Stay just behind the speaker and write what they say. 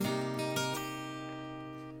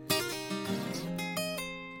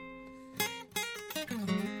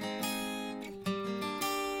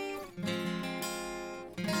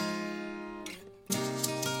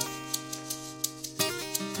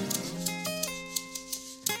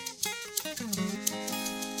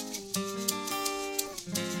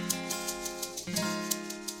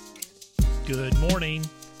Good morning.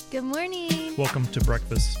 Good morning. Welcome to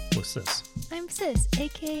Breakfast with Sis. I'm Sis,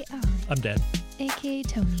 a.k.a. I'm Dad. a.k.a.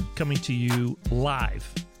 Tony. Coming to you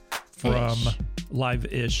live from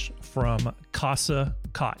Casa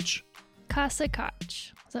Koch. Casa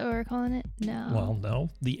Koch. Is that what we're calling it? No. Well, no.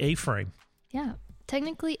 The A-frame. Yeah.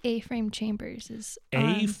 Technically, A-frame Chambers is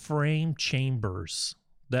A-frame Chambers.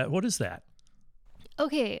 What is that?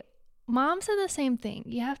 Okay. Mom said the same thing.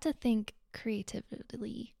 You have to think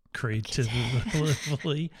creatively.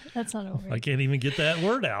 Creatively. That's not a word. I can't even get that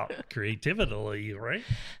word out. Creatively, right?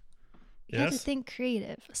 You have to think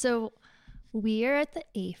creative. So we are at the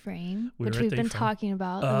A-frame, which we've been talking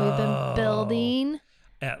about. And we've been building.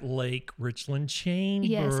 At Lake Richland Chambers.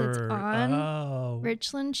 Yes, it's on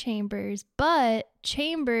Richland Chambers. But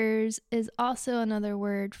Chambers is also another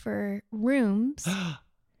word for rooms.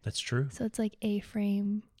 That's true. So it's like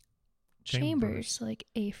A-frame Chambers, like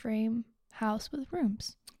A-frame house with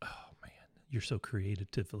rooms. Oh, man. You're so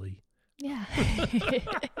creatively. Yeah.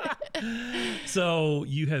 So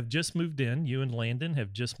you have just moved in. You and Landon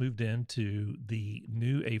have just moved into the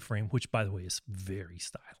new A-frame, which, by the way, is very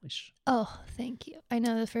stylish. Oh, thank you. I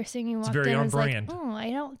know the first thing you walked very in on was brand. like, oh, I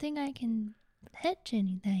don't think I can touch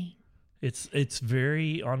anything. It's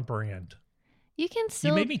very on brand. You can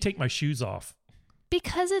still... You made me take my shoes off.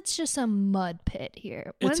 Because it's just a mud pit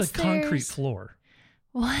here. It's a concrete floor.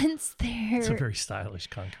 Once It's a very stylish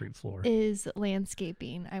concrete floor. Is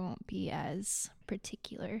landscaping, I won't be as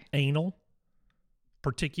particular. Anal?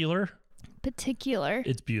 Particular?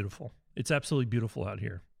 It's beautiful. It's absolutely beautiful out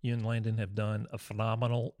here. You and Landon have done a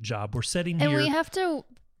phenomenal job. We're sitting here. And we have to,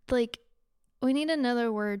 we need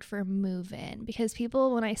another word for move in, because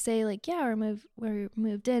people, when I say yeah, we're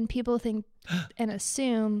moved in, people think and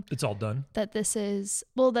assume it's all done. That this is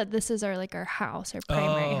our house, our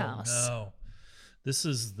primary house. No. This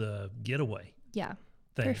is the getaway. Yeah.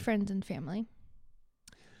 Thing. For friends and family.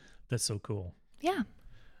 That's so cool. Yeah.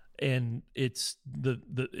 And it's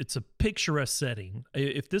it's a picturesque setting.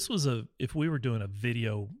 If we were doing a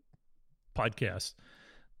video podcast,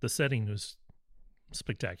 the setting was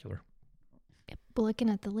spectacular.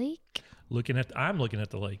 Looking at the lake. I'm looking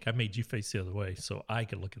at the lake. I made you face the other way so I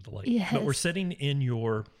could look at the lake. Yes. But we're sitting in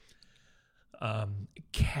your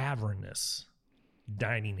cavernous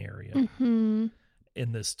dining area. Mm-hmm.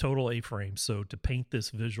 In this total A-frame. So to paint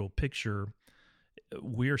this visual picture,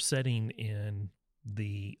 we're setting in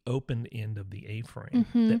the open end of the A-frame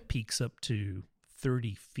that peaks up to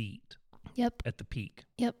 30 feet. Yep. At the peak.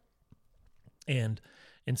 Yep. And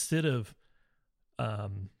instead of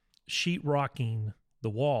sheetrocking the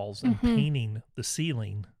walls and painting the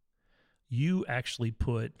ceiling, you actually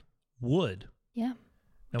put wood. Yeah.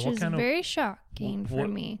 Now, Which is very shocking for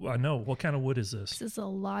me. I know. What kind of wood is this? This is a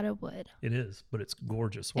lot of wood. It is, but it's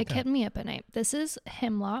gorgeous. It kept me up at night. This is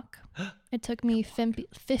hemlock. It took me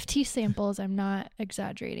 50 samples, I'm not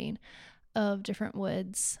exaggerating, of different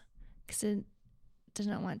woods, because it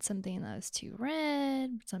didn't want something that was too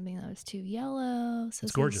red, something that was too yellow. So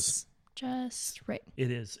it's gorgeous. Just right. It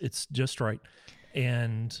is. It's just right.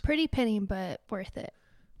 And pretty penny, but worth it.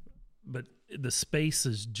 But the space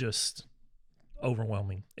is just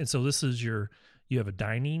overwhelming. And so this is you have a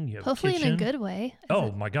dining, you have hopefully a kitchen. in a good way.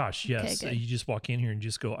 My gosh, yes. Okay, you just walk in here and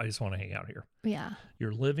just go, I just want to hang out here. Yeah.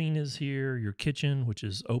 Your living is here, your kitchen, which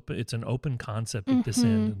is open. It's an open concept at this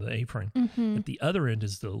end of the A-frame. At the other end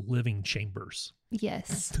is the living chambers.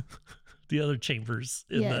 Yes. The other chambers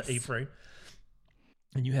in the A-frame.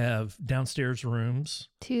 And you have downstairs rooms.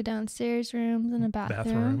 2 downstairs rooms and a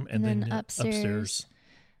bathroom. And then upstairs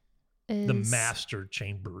the master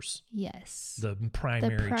chambers. Yes. The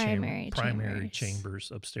primary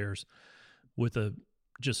chambers upstairs, with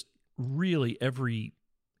just really every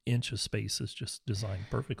inch of space is just designed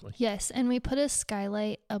perfectly. Yes. And we put a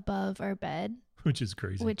skylight above our bed. Which is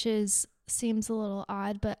crazy. Seems a little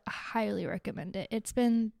odd, but I highly recommend it. It's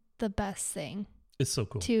been the best thing. It's so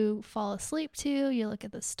cool. To fall asleep to. You look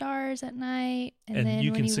at the stars at night. And then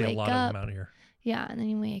you when can you see wake a lot up, of them out here. Yeah. And then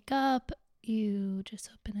you wake up. You just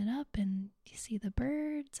open it up and you see the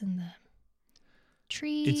birds and the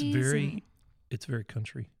trees. It's very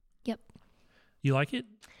country. Yep. You like it?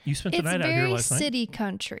 You spent the night out here last night? It's very city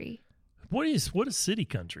country. What is city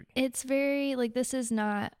country? It's very, this is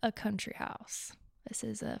not a country house. This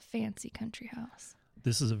is a fancy country house.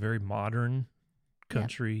 This is a very modern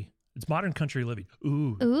country. Yep. It's modern country living.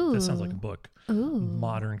 Ooh. That sounds like a book. Ooh.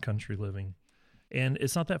 Modern country living. And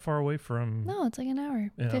it's not that far away from... No, it's like an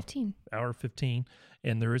hour, 15. Hour 15.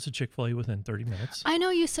 And there is a Chick-fil-A within 30 minutes. I know,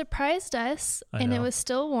 you surprised us, and it was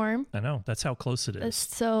still warm. I know. That's how close it is.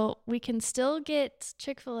 So we can still get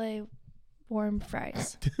Chick-fil-A warm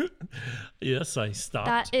fries. Yes, I stopped.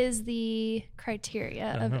 That is the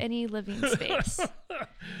criteria of any living space.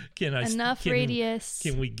 Enough radius.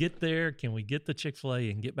 Can we get there? Can we get the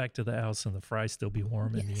Chick-fil-A and get back to the house and the fries still be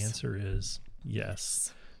warm? Yes. And the answer is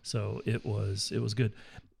yes. So it was good.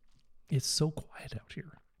 It's so quiet out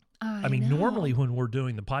here. I mean, know. normally when we're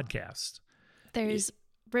doing the podcast, there's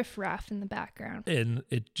riffraff in the background. And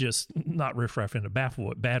it just, not riffraff in a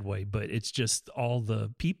bad way, but it's just all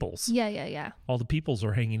the peoples. Yeah. All the peoples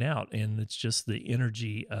are hanging out, and it's just the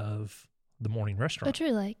energy of the morning restaurant. Which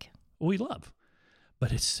we like. We love.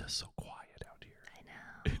 But it's just so quiet out here. I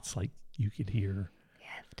know. It's like you could hear. You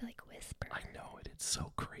have to like whisper. I know it. It's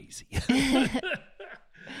so crazy.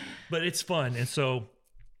 But it's fun. And so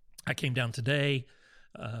I came down today.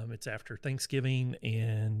 It's after Thanksgiving,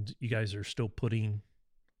 and you guys are still putting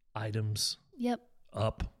items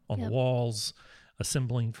up on the walls,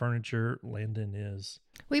 assembling furniture. Landon is.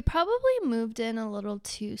 We probably moved in a little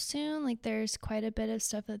too soon. Like there's quite a bit of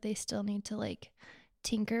stuff that they still need to like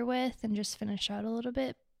tinker with and just finish out a little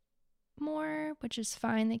bit more, which is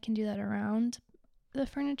fine. They can do that around the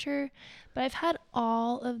furniture. But I've had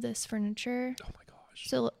all of this furniture. Oh my gosh.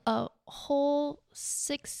 So a whole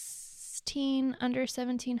under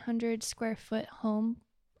 1,700 square foot home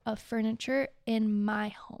of furniture in my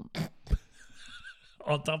home.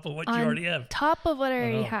 On top of what you already have. Top of what I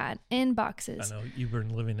already had in boxes. I know. You've been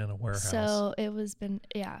living in a warehouse. So it was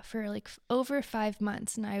for like over 5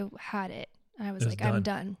 months, and I had it. I was like, done. I'm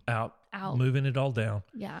done. Out. Moving it all down.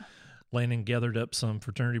 Yeah. Landon gathered up some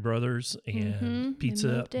fraternity brothers and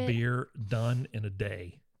pizza, it. beer, done in a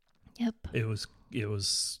day. Yep. It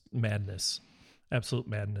was madness. Absolute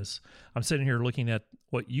madness. I'm sitting here looking at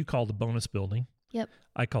what you call the bonus building. Yep.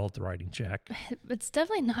 I call it the writing shack. It's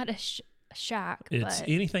definitely not a shack. It's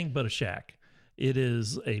anything but a shack. It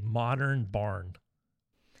is a modern barn.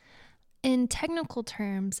 In technical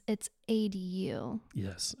terms, it's ADU.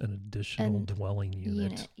 Yes, an additional dwelling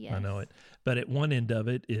unit. Yes. I know it. But at one end of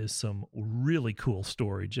it is some really cool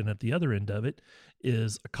storage, and at the other end of it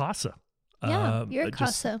is a casa. Yeah, your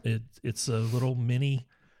casa. It's a little mini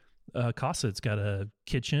casa. It's got a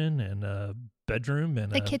kitchen and a bedroom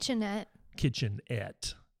and a kitchenette.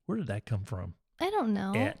 Kitchenette. Where did that come from? I don't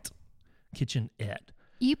know. Kitchenette.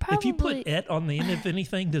 You probably. If you put "et" on the end of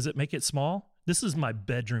anything, does it make it small? This is my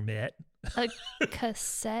bedroomette. A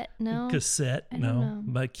cassette? No. Cassette? I No. don't know.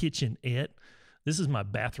 My kitchenette. This is my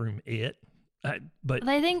bathroomette. But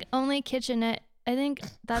I think only kitchenette. I think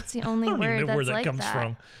that's the only I don't word even know that's where that like comes that.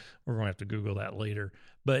 from. We're going to have to Google that later.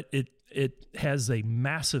 But it has a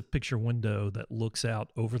massive picture window that looks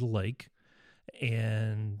out over the lake.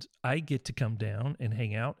 And I get to come down and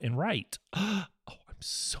hang out and write. Oh, I'm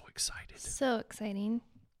so excited. So exciting.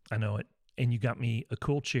 I know it. And you got me a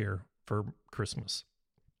cool chair for Christmas.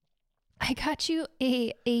 I got you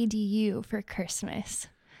a ADU for Christmas.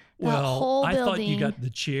 Well, I thought you got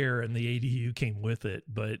the chair and the ADU came with it,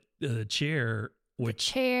 but the chair,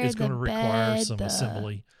 which is going to require some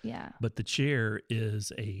assembly. Yeah. But the chair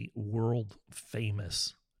is a world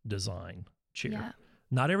famous design chair. Yeah.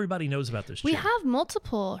 Not everybody knows about this chair. We have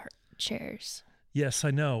multiple chairs. Yes,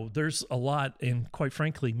 I know. There's a lot, and quite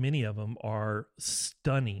frankly, many of them are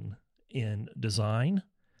stunning in design.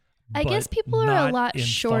 I guess people are a lot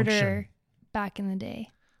shorter function. Back in the day.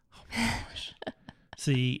 Oh my gosh.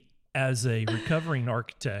 See, as a recovering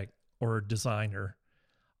architect or designer,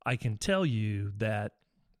 I can tell you that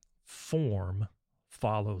form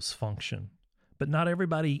follows function. But not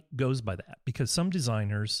everybody goes by that, because some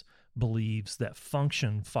designers believes that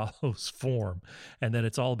function follows form and that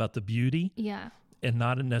it's all about the beauty and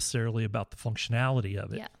not necessarily about the functionality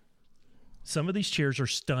of it. Yeah. Some of these chairs are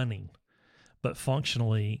stunning, but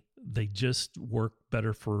functionally they just work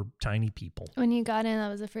better for tiny people. When you got in, that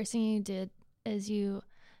was the first thing you did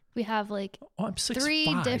we have like I'm 6'5".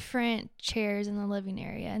 3 different chairs in the living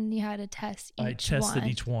area, and you had to test each one. I tested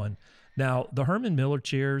each one. Now, the Herman Miller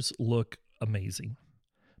chairs look amazing,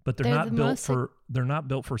 but they're not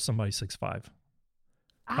built for somebody 6'5".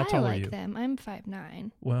 How tall are you? Them. I'm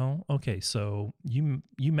 5'9". Well, okay, so you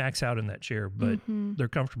max out in that chair, but they're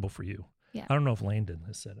comfortable for you. Yeah. I don't know if Landon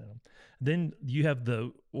has sat in them. Then you have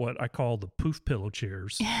what I call the poof pillow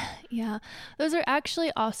chairs. Yeah. Those are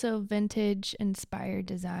actually also vintage inspired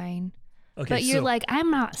design. Okay, but you're like,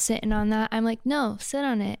 I'm not sitting on that. I'm like, no, sit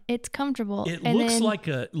on it. It's comfortable. It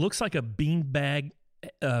looks like a bean bag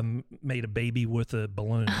made a baby with a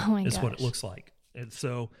balloon. Oh my is gosh. what it looks like. And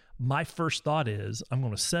so my first thought is I'm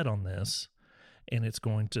going to sit on this, and it's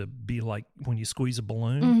going to be like when you squeeze a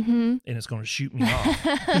balloon, and it's going to shoot me off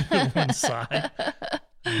to one side.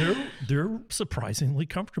 They're surprisingly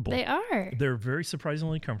comfortable. They are. They're very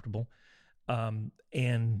surprisingly comfortable.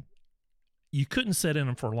 And you couldn't sit in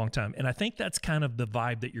them for a long time. And I think that's kind of the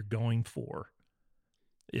vibe that you're going for,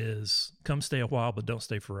 is come stay a while, but don't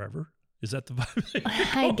stay forever. Is that the vibe that you're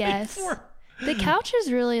I going guess. for? The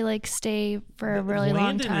couches really like stay for a really long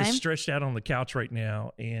Landon time. is stretched out on the couch right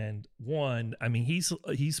now, and I mean,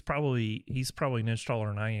 he's probably an inch taller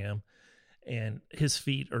than I am, and his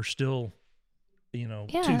feet are still,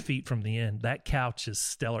 2 feet from the end. That couch is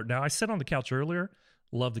stellar. Now, I sat on the couch earlier.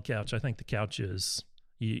 Love the couch. I think the couch is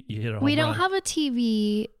you hit a home We don't run. have a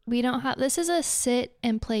TV. This is a sit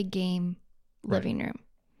and play game living room.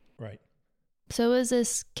 Right. So is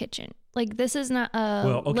this kitchen. Like, this is not a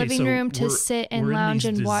Okay, living so room to sit and we're lounge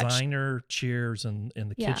in these and watch. designer chairs in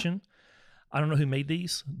the Yeah. kitchen. I don't know who made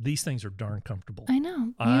these. These things are darn comfortable. I know.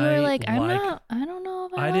 You I were like, I like- don't know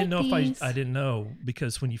if I I didn't like know these. if I didn't know,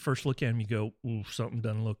 because when you first look at them, you go, "Ooh, something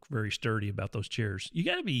doesn't look very sturdy about those chairs." You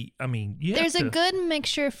got to be. I mean, There's a good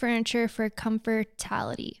mixture of furniture for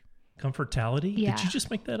comfortality. comfortality. Yeah. Did you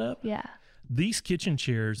just make that up? Yeah, These kitchen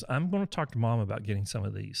chairs, I'm going to talk to Mom about getting some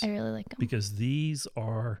of these, I really like them. because these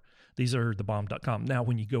are the bomb.com. Now,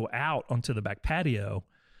 when you go out onto the back patio,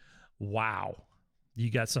 wow. You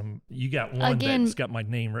got one Again- that's got my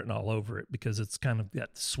name written all over it, because it's kind of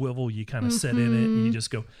got swivel. You kind of sit in it and you just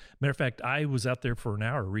go. Matter of fact, I was out there for an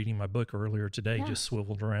hour reading my book earlier today, Yeah. just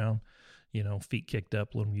swiveled around, feet kicked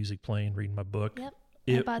up, little music playing, reading my book. Yep,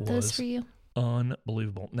 I It bought those was for you.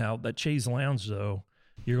 unbelievable. Now, that Chaise Lounge, though,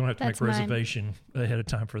 you're going to have to That's make a mine. reservation ahead of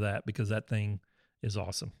time for that, because that thing is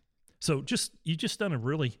awesome. So you just done a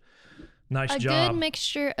really nice A job. good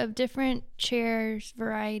mixture of different chairs,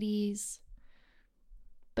 varieties.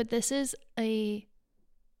 But this is a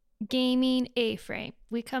gaming A-frame.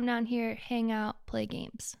 We come down here, hang out, play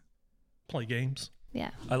games. Play games.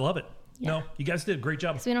 Yeah. I love it. Yeah. No, you guys did a great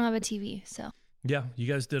job. So we don't have a TV, so. Yeah, you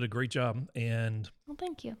guys did a great job. And Well,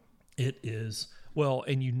 thank you. it is,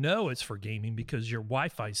 and it's for gaming, because your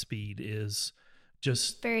Wi-Fi speed is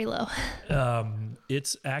just, Very low.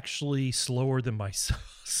 it's actually slower than my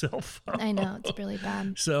cell phone. I know, it's really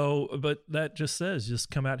bad. So, but that just says,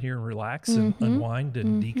 just come out here and relax and unwind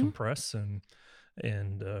and decompress and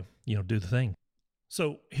do the thing.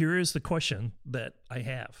 So here is the question that I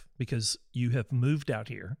have, because you have moved out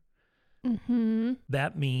here. Mm-hmm.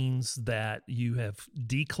 That means that you have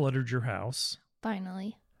decluttered your house,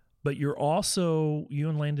 Finally. but you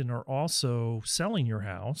and Landon are also selling your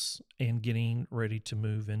house and getting ready to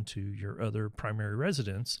move into your other primary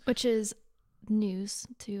residence. Which is news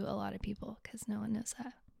to a lot of people because no one knows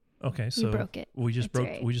that. Okay, so broke it. We just It's broke.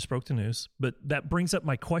 right. We just broke the news. But that brings up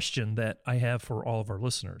my question that I have for all of our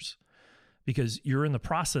listeners, because you're in the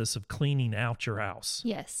process of cleaning out your house.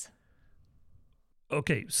 Yes.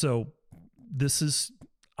 Okay, so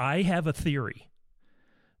I have a theory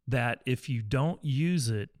that if you don't use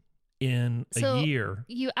it in So- a year,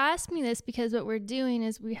 You asked me this because what we're doing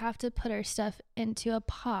is we have to put our stuff into a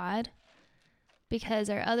pod because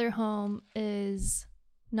our other home is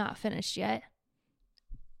not finished yet.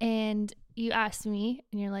 And you asked me,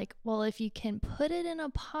 and you're like, well, if you can put it in a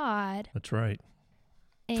pod that's right,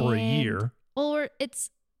 for a and- year. Well, it's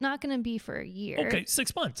not going to be for a year. Okay,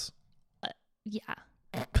 6 months. Yeah.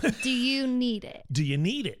 Do you need it? Do you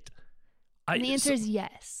need it? And the answer is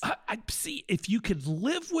yes. I see. If you could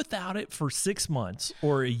live without it for 6 months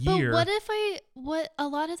or a But year, what a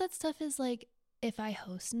lot of that stuff is like, if I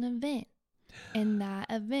host an event and that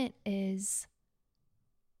event is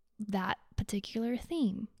that particular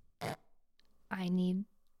theme, I need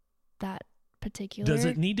that particular. does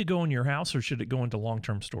it need to go in your house, or should it go into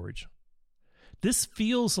long-term storage? This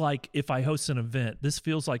feels like, if I host an event, this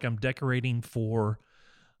feels like I'm decorating for,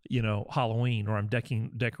 Halloween, or I'm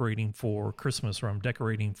decorating for Christmas, or I'm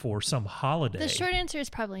decorating for some holiday. The short answer is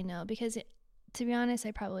probably no, because to be honest,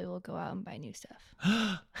 I probably will go out and buy new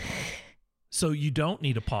stuff. So you don't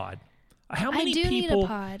need a pod. How many do need a people?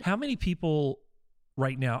 pod. How many people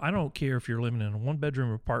right now? I don't care if you're living in a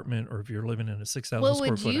 1-bedroom apartment or if you're living in a 6,000 What square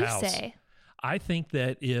would foot you house. say? I think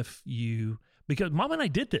that because Mom and I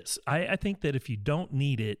did this, I think that if you don't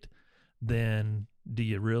need it, then do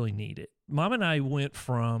you really need it? Mom and I went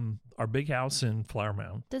from our big house in Flower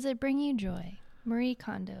Mound. Does it bring you joy? Marie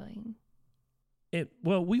Kondoing.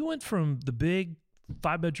 We went from the big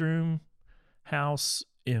 5-bedroom house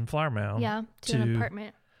in Flower Mound, Yeah, to an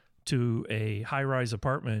apartment. to a high-rise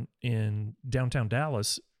apartment in downtown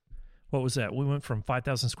Dallas. What was that? We went from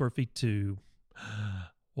 5,000 square feet to,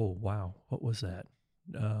 oh, wow. What was that?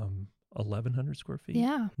 1,100 square feet?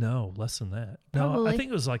 Yeah, No, less than that. No, Probably. I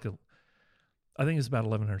think it was about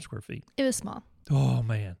 1,100 square feet. it was small. Oh,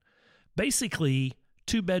 man. Basically,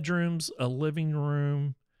 2 bedrooms, a living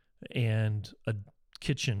room, and a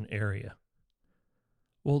kitchen area.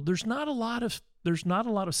 Well, there's not a lot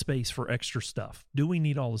of space for extra stuff. Do we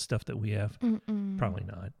need all the stuff that we have? Mm-mm. Probably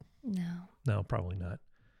not. No, Probably not.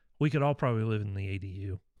 We could all probably live in the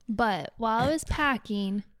ADU. But while I was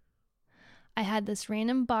packing, I had this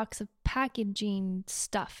random box of packaging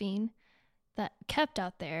stuffing that kept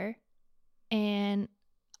out there. And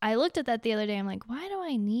I looked at that the other day. I'm like, why do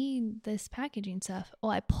I need this packaging stuff?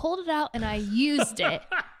 Well, I pulled it out and I used it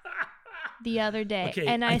the other day. Okay,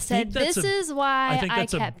 and I said, this is why I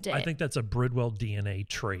kept it. I think that's a Bridwell DNA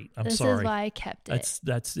trait. I'm this sorry. This is why I kept it.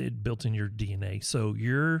 That's it built in your DNA. So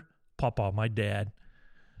your papa, my dad,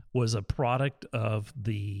 was a product of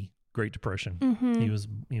the Great Depression. Mm-hmm.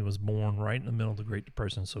 He was born right in the middle of the Great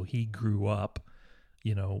Depression, so he grew up,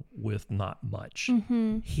 with not much.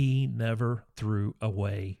 Mm-hmm. He never threw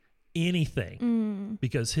away anything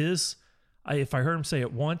because if I heard him say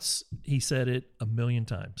it once, he said it a million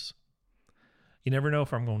times. You never know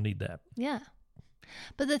if I'm going to need that. Yeah.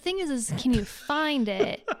 But the thing is can you find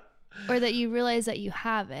it or that you realize that you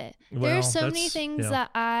have it? Well, there are so many things that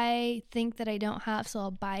I think that I don't have, so I'll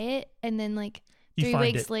buy it. And then 3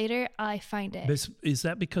 weeks later, I find it. Is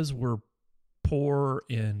that because we're poor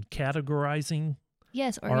in categorizing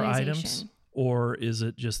yes, our items? Or is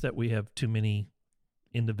it just that we have too many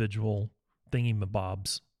individual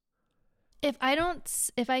thingy-mabobs? If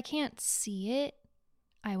I can't see it,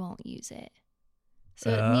 I won't use it. So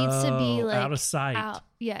it needs to be out of sight.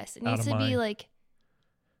 Yes, it needs to be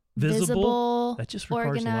visible. That just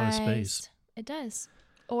requires organized. A lot of space. It does.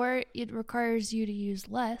 Or it requires you to use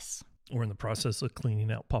less. We're in the process of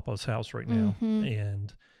cleaning out Papa's house right now,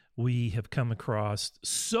 and we have come across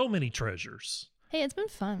so many treasures. Hey, it's been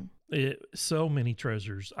fun. So many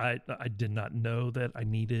treasures. I did not know that I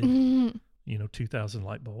needed 2,000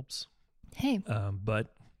 light bulbs. Hey,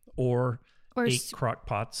 or 8 crock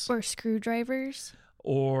pots, or screwdrivers,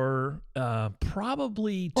 or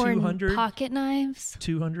probably 200 pocket knives,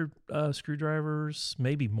 200 screwdrivers,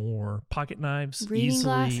 maybe more pocket knives, reading easily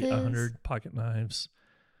glasses, 100 pocket knives,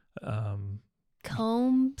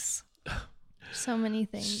 combs, so many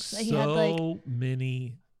things. So had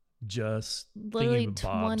many, just literally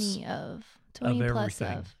 20 plus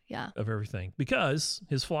of everything, because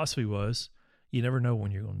his philosophy was you never know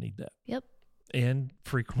when you're going to need that. Yep. And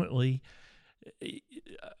frequently,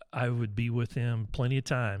 I would be with him plenty of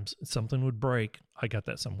times. Something would break. I got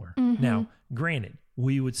that somewhere. Mm-hmm. Now, granted,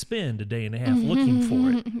 we would spend a day and a half looking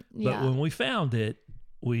for it. But when we found it,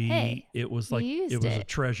 it was like it was a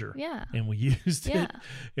treasure. Yeah. And we used it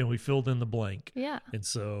and we filled in the blank. Yeah. And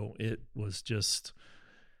so it was just,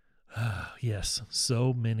 yes,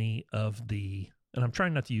 so many of and I'm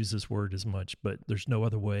trying not to use this word as much, but there's no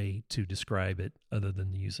other way to describe it other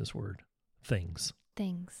than to use this word. Things.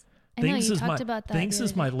 I know you talked about that. Things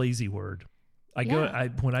is my lazy word. When I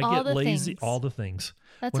get lazy, all the things.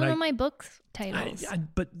 That's one of my book titles.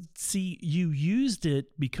 But see, you used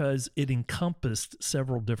it because it encompassed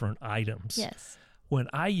several different items. Yes. When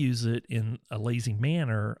I use it in a lazy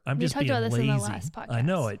manner, I'm just being lazy. In the last podcast. I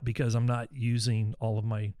know it because I'm not using all of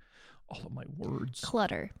my words.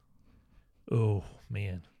 Clutter. Oh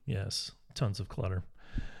man, yes, tons of clutter.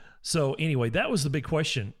 So anyway, that was the big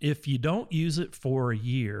question. If you don't use it for a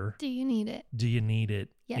year, do you need it?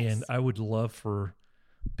 Yes. And I would love for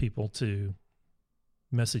people to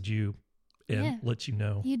message you and let you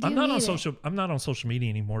know. I'm not on social media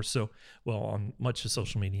anymore. So, on much of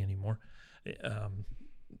social media anymore.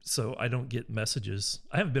 So I don't get messages.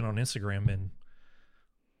 I haven't been on Instagram in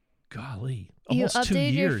almost 2 years. You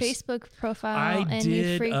updated your Facebook profile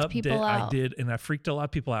you freaked people out. I did, and I freaked a lot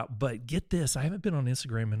of people out. But get this, I haven't been on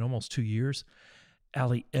Instagram in almost 2 years.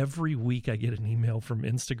 Allie, every week I get an email from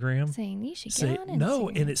Instagram saying you should get on Instagram. No,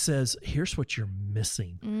 and it says, here's what you're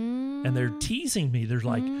missing. And they're teasing me. They're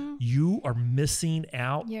like, you are missing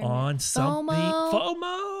out on something.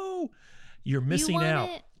 FOMO. You're missing out.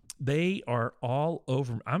 They are all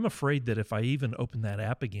over. I'm afraid that if I even open that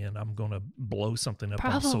app again, I'm going to blow something up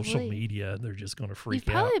on social media. They're just going to freak out.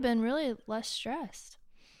 You've probably been really less stressed.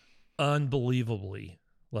 Unbelievably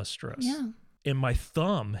less stressed. Yeah. And my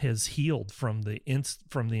thumb has healed from the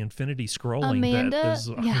infinity scrolling. Amanda,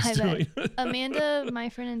 I doing. Amanda, my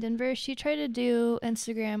friend in Denver, she tried to do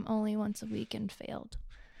Instagram only once a week and failed.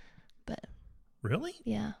 But really?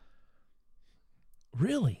 Yeah.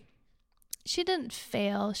 Really? She didn't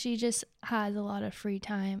fail. She just has a lot of free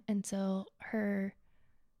time, and so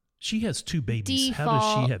she has 2 babies. How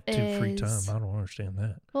does she have 2 free time? I don't understand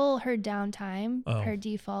that. Well, her downtime, her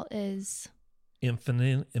default is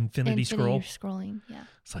infinity scrolling. Yeah.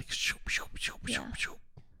 It's like shoop, shoop, shoop, yeah. shoop, shoop.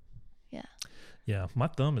 Yeah. Yeah, my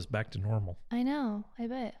thumb is back to normal. I know. I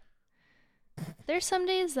bet. There's some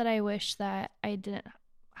days that I wish that I didn't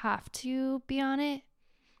have to be on it.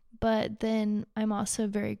 But then I'm also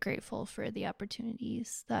very grateful for the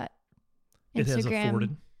opportunities that It has Instagram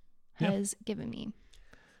afforded. has given me.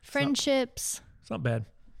 Friendships, It's not bad.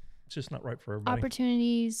 It's just not right for everybody.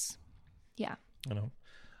 opportunities. Yeah. I know.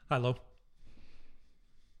 High-low.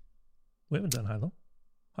 We haven't done high-low.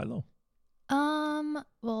 High-low.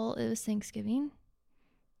 Well, it was Thanksgiving.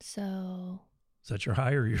 So Is that your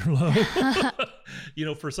high or your low? You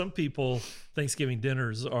know, for some people, Thanksgiving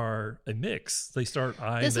dinners are a mix. They start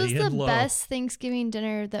high this and was they the end low. best Thanksgiving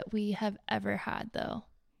dinner that we have ever had, though.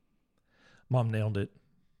 Mom nailed it.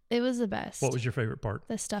 It was the best. What was your favorite part?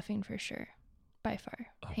 The stuffing for sure. By far.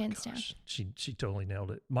 Oh my Hands down. gosh. She totally nailed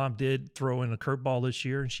it. Mom did throw in a curveball this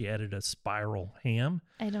year, and she added a spiral ham.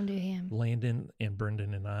 I don't do ham. Landon and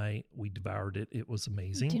Brendan and I, we devoured it. It was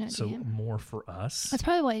amazing. Do not do So ham. more for us. That's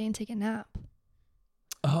probably why I didn't take a nap.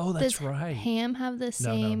 Oh, that's Does right. ham have the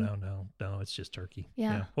same? No. It's just turkey.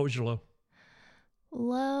 Yeah. What was your low?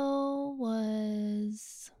 Low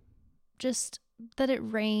was just that it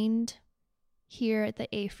rained here at the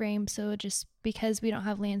A-frame. So just because we don't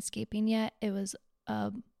have landscaping yet, it was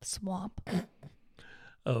a swamp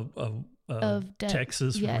Of dead.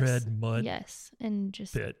 Texas Yes. red mud Yes. And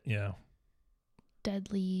just pit. Yeah.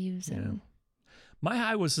 dead leaves. And My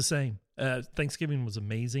high was the same. Thanksgiving was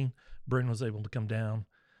amazing. Bryn was able to come down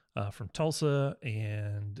from Tulsa,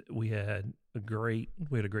 and we had a great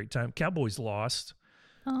time. Cowboys lost,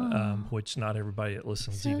 which not everybody that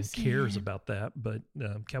listens So even cares sad. about that. But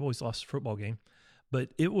Cowboys lost a football game. But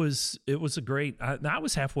it was a great. I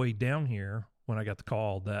was halfway down here when I got the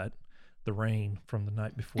call that the rain from the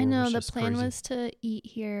night before. I know was the just plan crazy. was to eat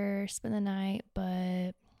here, spend the night,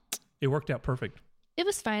 but It worked out perfect. it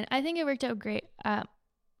was fine. I think it worked out great at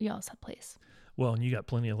y'all's place. Well, and you got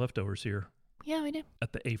plenty of leftovers here Yeah, we did.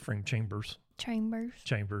 at the A-frame chambers.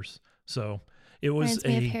 Chambers. So it was Reminds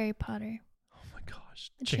me of Harry Potter. Oh my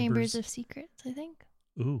gosh. The Chambers of Secrets, I think.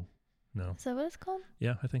 Ooh, no. Is that what it's called?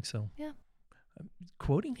 Yeah, I think so. Yeah.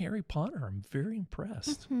 Quoting Harry Potter, I'm very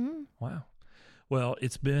impressed. Hmm. Wow. Well,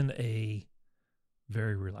 it's been a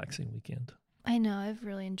very relaxing weekend. I know. I've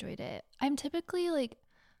really enjoyed it. I'm typically like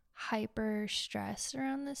hyper stressed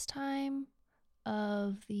around this time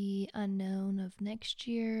of the unknown of next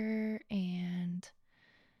year and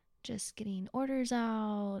just getting orders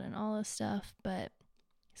out and all this stuff. But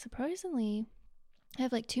surprisingly, I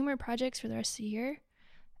have like 2 more projects for the rest of the year,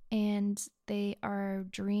 and they are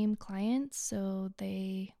dream clients, so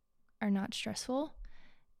they are not stressful.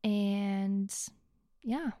 And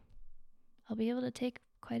yeah, I'll be able to take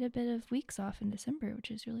quite a bit of weeks off in December, which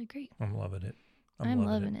is really great. I'm loving it. I'm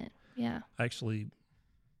loving it. Yeah. Actually,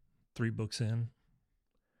 3 books in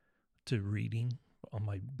to reading on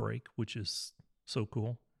my break, which is so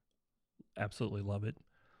cool. Absolutely love it.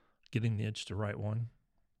 Getting the itch to write one.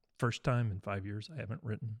 First time in 5 years I haven't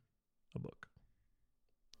written a book.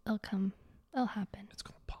 It'll come. It'll happen. It's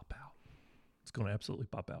going to pop out. It's going to absolutely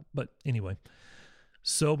pop out. But anyway,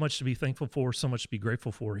 so much to be thankful for, so much to be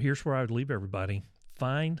grateful for. Here's where I would leave everybody.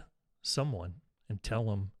 Find someone and tell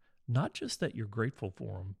them not just that you're grateful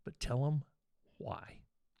for them, but tell them why.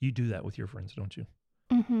 You do that with your friends, don't you?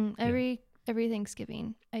 Mm-hmm. Every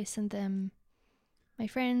Thanksgiving, I send them my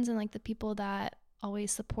friends and like the people that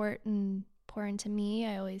always support and pour into me.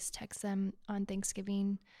 I always text them on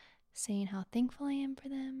Thanksgiving saying how thankful I am for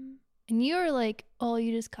them. And you were like, oh,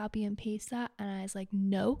 you just copy and paste that. And I was like,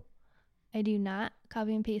 no, I do not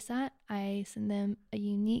copy and paste that. I send them a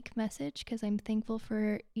unique message because I'm thankful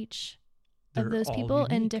for each of those all people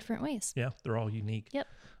in unique. different ways. Yeah, they're all unique. Yep.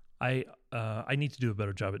 I need to do a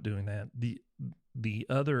better job at doing that. The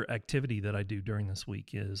other activity that I do during this week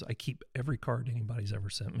is I keep every card anybody's ever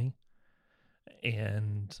sent me,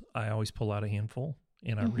 and I always pull out a handful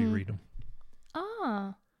and I reread them.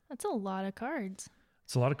 Ah, that's a lot of cards.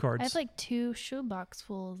 It's a lot of cards. I have like 2 shoebox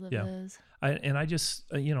fulls of Yeah. those. I just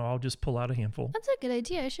I'll just pull out a handful. That's a good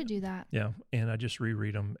idea. I should do that. Yeah, and I just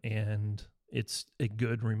reread them, and it's a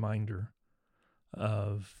good reminder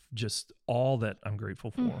of just all that I'm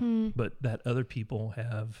grateful for, Mhm. but that other people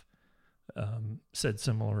have said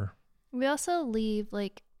similar. We also leave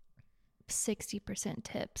like 60%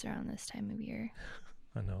 tips around this time of year.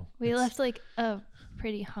 I know We it's- left like a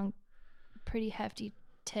pretty hefty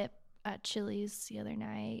tip at Chili's the other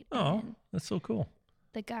night. Oh, And that's so cool.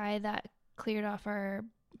 the guy that cleared off our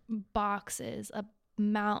boxes, a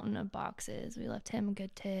mountain of boxes, we left him a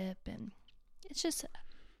good tip, and it's just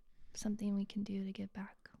something we can do to give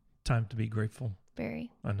back. Time to be grateful.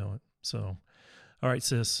 Very. I know it. So, all right,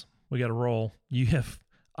 sis, we got to roll. You have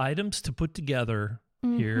items to put together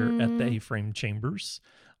here at the Mhm. A-frame chambers.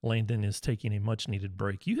 Landon is taking a much needed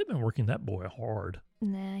break. You have been working that boy hard.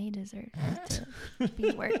 Nah, he deserves to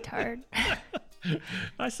be worked hard.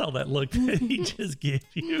 I saw that look that he just gave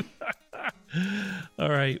you. All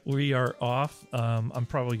right, we are off. I'm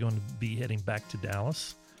probably going to be heading back to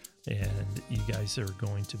Dallas, and you guys are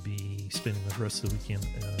going to be spending the rest of the weekend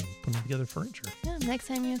putting together furniture. Yeah, next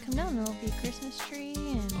time you come down, there'll be a Christmas tree.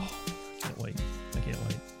 And Oh, I can't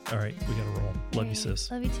wait. All right, we got to roll. Love you, sis.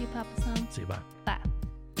 Love you too, Papa Sam. See you, bye. Bye.